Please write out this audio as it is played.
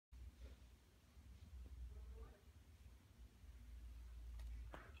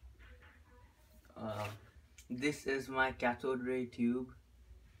This is my cathode ray tube.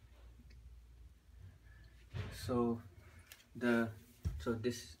 So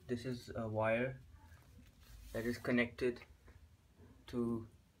this is a wire that is connected to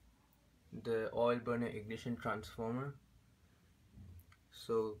the oil burner ignition transformer.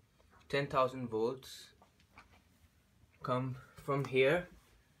 So 10,000 volts come from here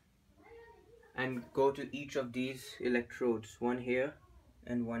and go to each of these electrodes, one here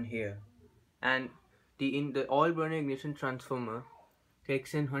and one here. And the oil burner ignition transformer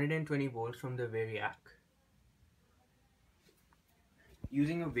takes in 120 volts from the variac.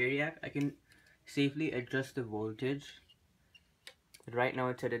 Using a variac, I can safely adjust the voltage. Right now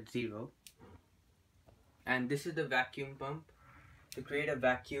it's set at 0. And this is the vacuum pump to create a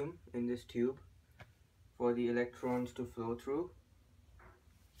vacuum in this tube for the electrons to flow through.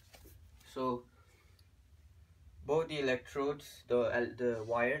 So both the electrodes, the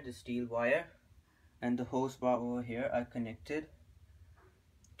wire, the steel wire, and the hose bar over here are connected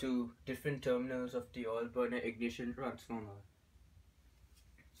to different terminals of the oil burner ignition transformer.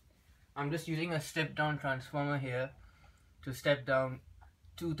 I'm just using a step down transformer here to step down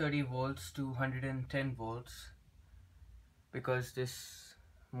 230 volts to 110 volts because this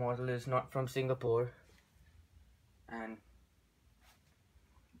model is not from Singapore. And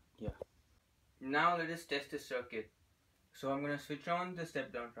yeah. Now let us test the circuit. So I'm going to switch on the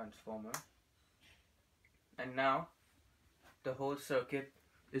step down transformer, and now the whole circuit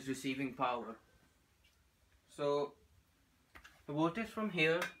is receiving power. So the voltage from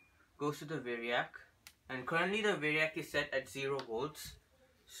here goes to the variac, and currently the variac is set at 0 volts.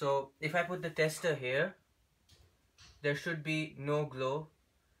 So if I put the tester here, there should be no glow,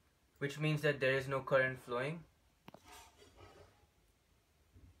 which means that there is no current flowing.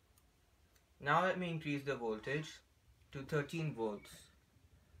 Now let me increase the voltage to 13 volts.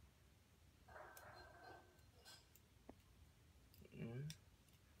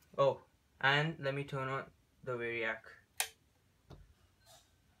 Oh, and let me turn on the variac.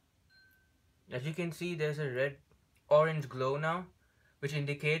 As you can see, there's a red-orange glow now, which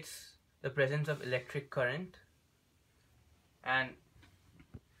indicates the presence of electric current. And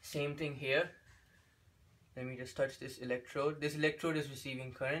same thing here. Let me just touch this electrode. This electrode is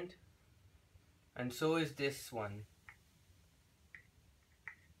receiving current, and so is this one,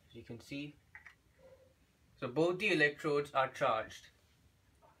 as you can see. So both the electrodes are charged,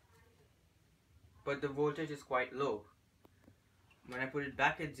 but the voltage is quite low. When I put it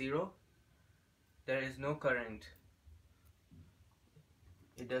back at 0, there is no current.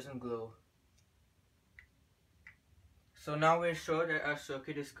 It doesn't glow. So now we're sure that our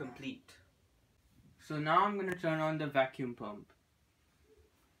circuit is complete. So now I'm going to turn on the vacuum pump.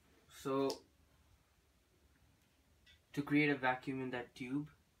 So to create a vacuum in that tube,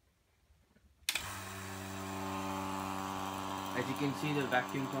 as you can see, the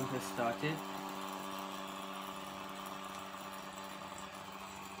vacuum pump has started,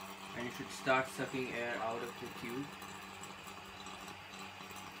 and it should start sucking air out of the tube.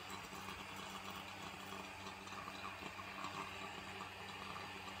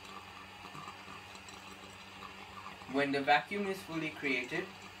 When the vacuum is fully created,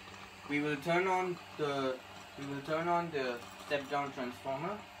 we will turn on the step down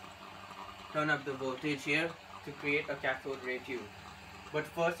transformer, turn up the voltage here to create a cathode ray tube. But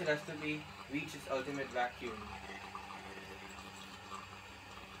first it has to reach its ultimate vacuum.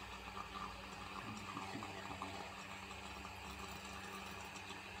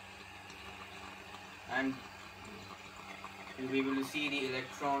 And you'll be able to see the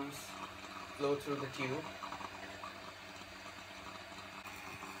electrons flow through the tube.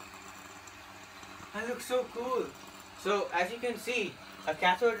 That looks so cool. So as you can see, a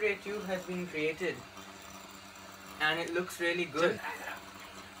cathode ray tube has been created, and it looks really good.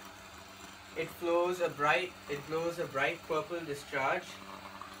 It glows a bright purple discharge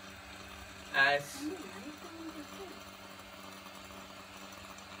as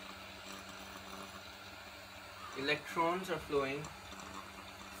electrons are flowing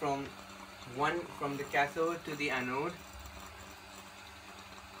from the cathode to the anode.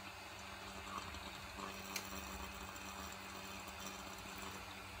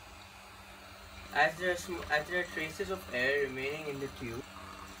 As there are traces of air remaining in the tube,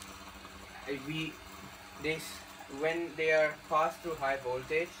 when they are passed through high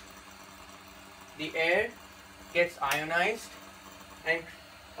voltage, the air gets ionized and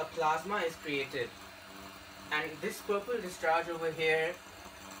a plasma is created. And this purple discharge over here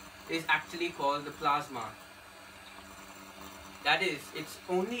is actually called the plasma. That is, it's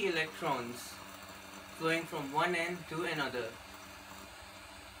only electrons flowing from one end to another.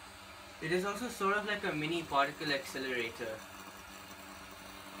 It is also sort of like a mini particle accelerator.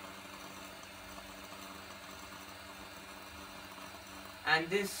 And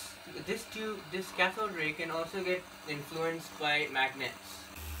this cathode ray can also get influenced by magnets.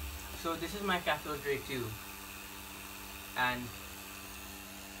 So this is my cathode ray tube, and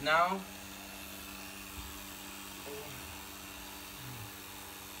now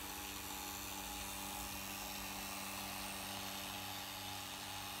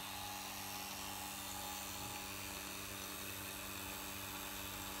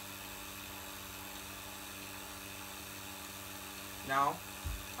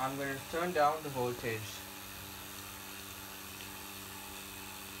I'm going to turn down the voltage.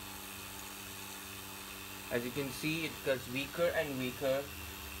 As you can see, it gets weaker and weaker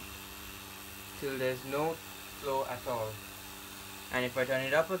till there's no flow at all. And if I turn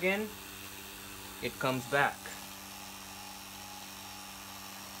it up again, it comes back.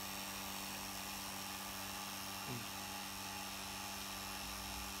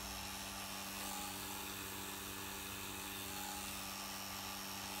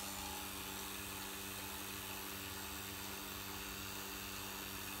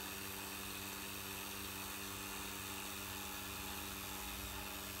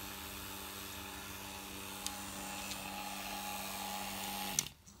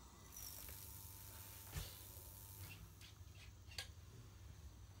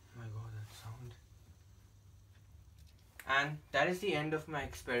 And that is the end of my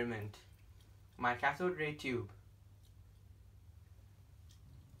experiment. My cathode ray tube.